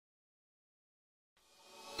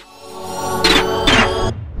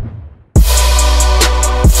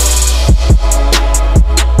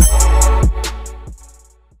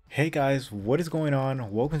Hey guys, what is going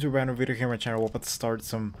on? Welcome to a brand new video here on my channel. We're about to start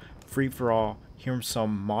some free-for-all, here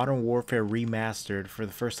some Modern Warfare Remastered for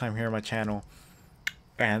the first time here on my channel.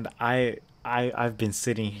 And I've been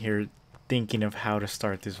sitting here thinking of how to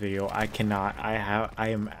start this video. I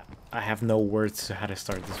have no words to how to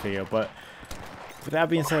start this video. But with that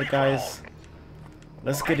being said, guys,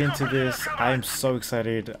 let's get into this. I am so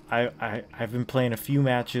excited. I've been playing a few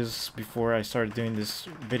matches before I started doing this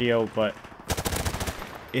video, but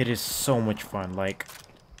it is so much fun. Like,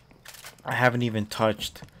 I haven't even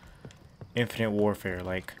touched Infinite Warfare.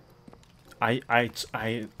 Like, I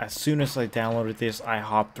as soon as I downloaded this, I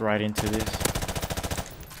hopped right into this,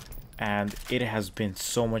 and it has been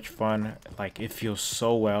so much fun. Like, it feels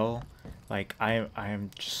so well. Like, I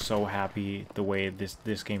am just so happy the way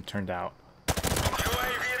this game turned out.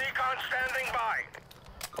 UAV recon standing by.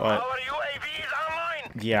 But Our UAV is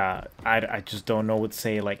online. yeah, I just don't know what to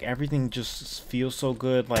say. Like, everything just feels so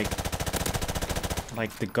good. Like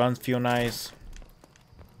the guns feel nice.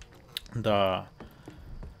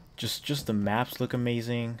 Just the maps look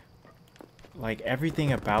amazing. Like,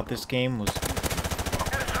 everything about this game was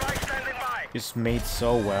Airstrike standing by. just made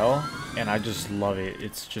so well, and I just love it.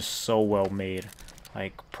 It's just so well made.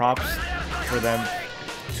 Like, props for them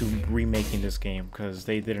to remaking this game, because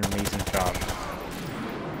they did an amazing job.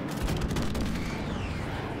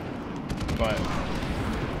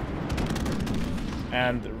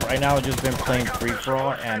 And right now I've just been playing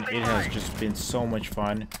free-for-all, and it has just been so much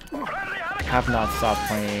fun. Have not stopped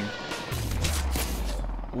playing.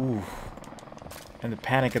 Ooh. And the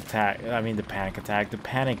panic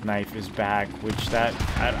knife is back, which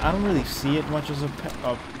I don't really see it much as a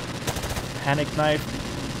panic knife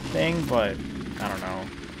thing, but I don't know.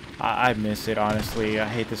 I miss it, honestly. I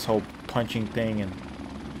hate this whole punching thing and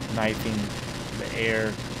knifing the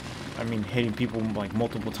air. I mean, hitting people like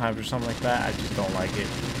multiple times or something like that. I just don't like it.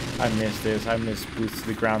 I miss this. I miss boots to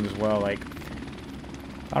the ground as well. Like,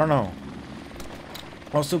 I don't know.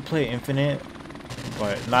 I'll still play Infinite,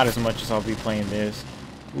 but not as much as I'll be playing this.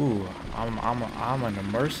 Ooh, I'm on a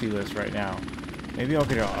mercy list right now. Maybe I'll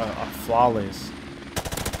get a flawless.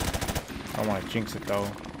 I don't want to jinx it though.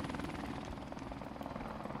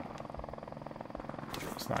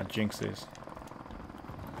 Let's not jinx this.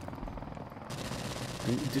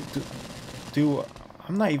 Do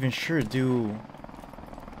I'm not even sure. Do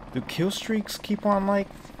kill streaks keep on like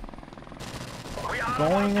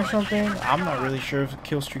going or something? I'm not really sure if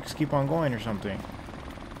kill streaks keep on going or something.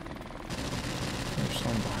 There's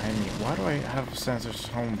someone behind me. Why do I have a sense there's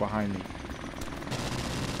someone behind me?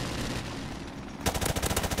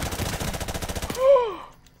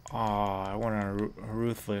 Aw, I went on a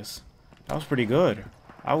ruthless. That was pretty good.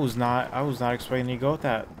 I was not expecting to go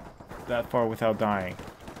that far without dying.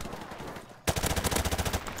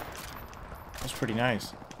 That's pretty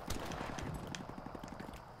nice.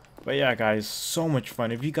 But yeah, guys, so much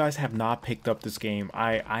fun. If you guys have not picked up this game,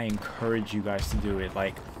 I encourage you guys to do it.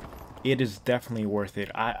 Like, it is definitely worth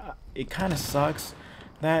it. It kind of sucks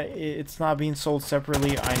that it's not being sold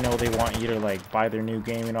separately. I know they want you to like buy their new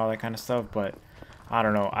game and all that kind of stuff, but I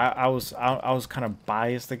don't know. I was kind of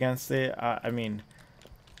biased against it.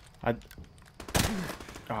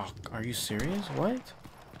 Oh, are you serious? What?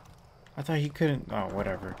 I thought he couldn't. Oh,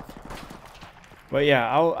 whatever. But yeah,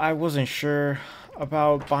 I wasn't sure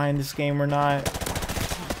about buying this game or not,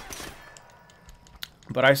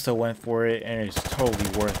 but I still went for it, and it's totally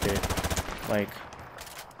worth it. Like,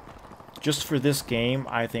 just for this game,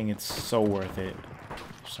 I think it's so worth it.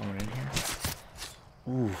 There's someone in here.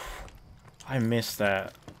 Oof, I missed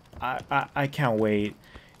that. I can't wait.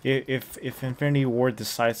 If Infinity Ward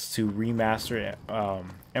decides to remaster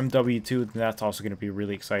MW2, then that's also going to be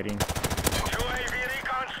really exciting. UAV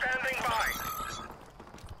recon standing by.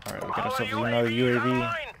 Alright, we got ourselves another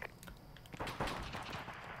UAV.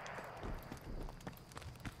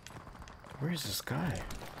 Where is this guy?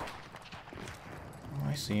 Oh,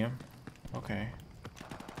 I see him. Okay.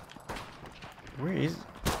 Where is...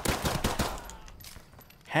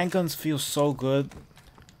 Handguns feel so good.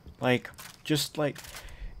 Like, just like...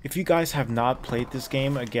 If you guys have not played this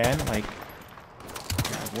game again, like...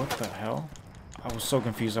 God, what the hell? I was so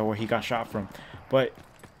confused on where he got shot from. But...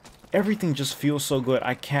 everything just feels so good.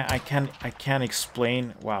 I can't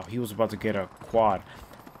explain. Wow, he was about to get a quad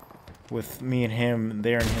with me and him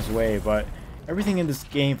there in his way, but everything in this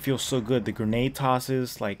game feels so good. The grenade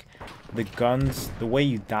tosses, like the guns, the way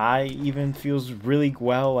you die even feels really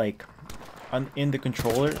well, like in the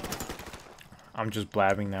controller. I'm just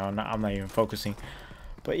blabbing now. I'm not even focusing.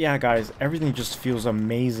 But yeah, guys, everything just feels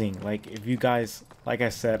amazing. Like, if you guys, like I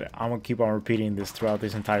said, I'm gonna keep on repeating this throughout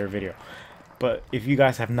this entire video. But if you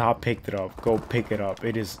guys have not picked it up, go pick it up.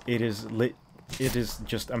 It is lit. It is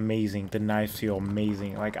just amazing. The knives feel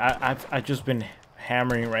amazing. Like I've just been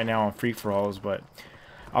hammering right now on free for alls, but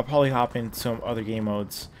I'll probably hop into some other game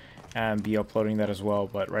modes and be uploading that as well.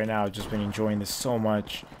 But right now I've just been enjoying this so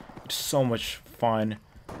much. It's so much fun.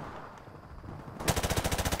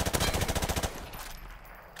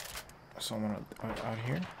 Someone out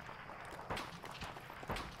here.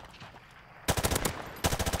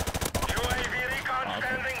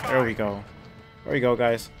 Okay, there we go. There we go,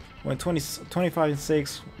 guys. When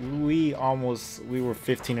 25-6, we were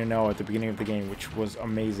 15-0 at the beginning of the game, which was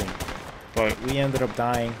amazing. But we ended up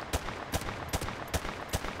dying.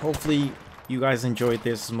 Hopefully, you guys enjoyed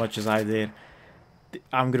this as much as I did.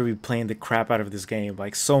 I'm gonna be playing the crap out of this game,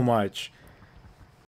 like so much.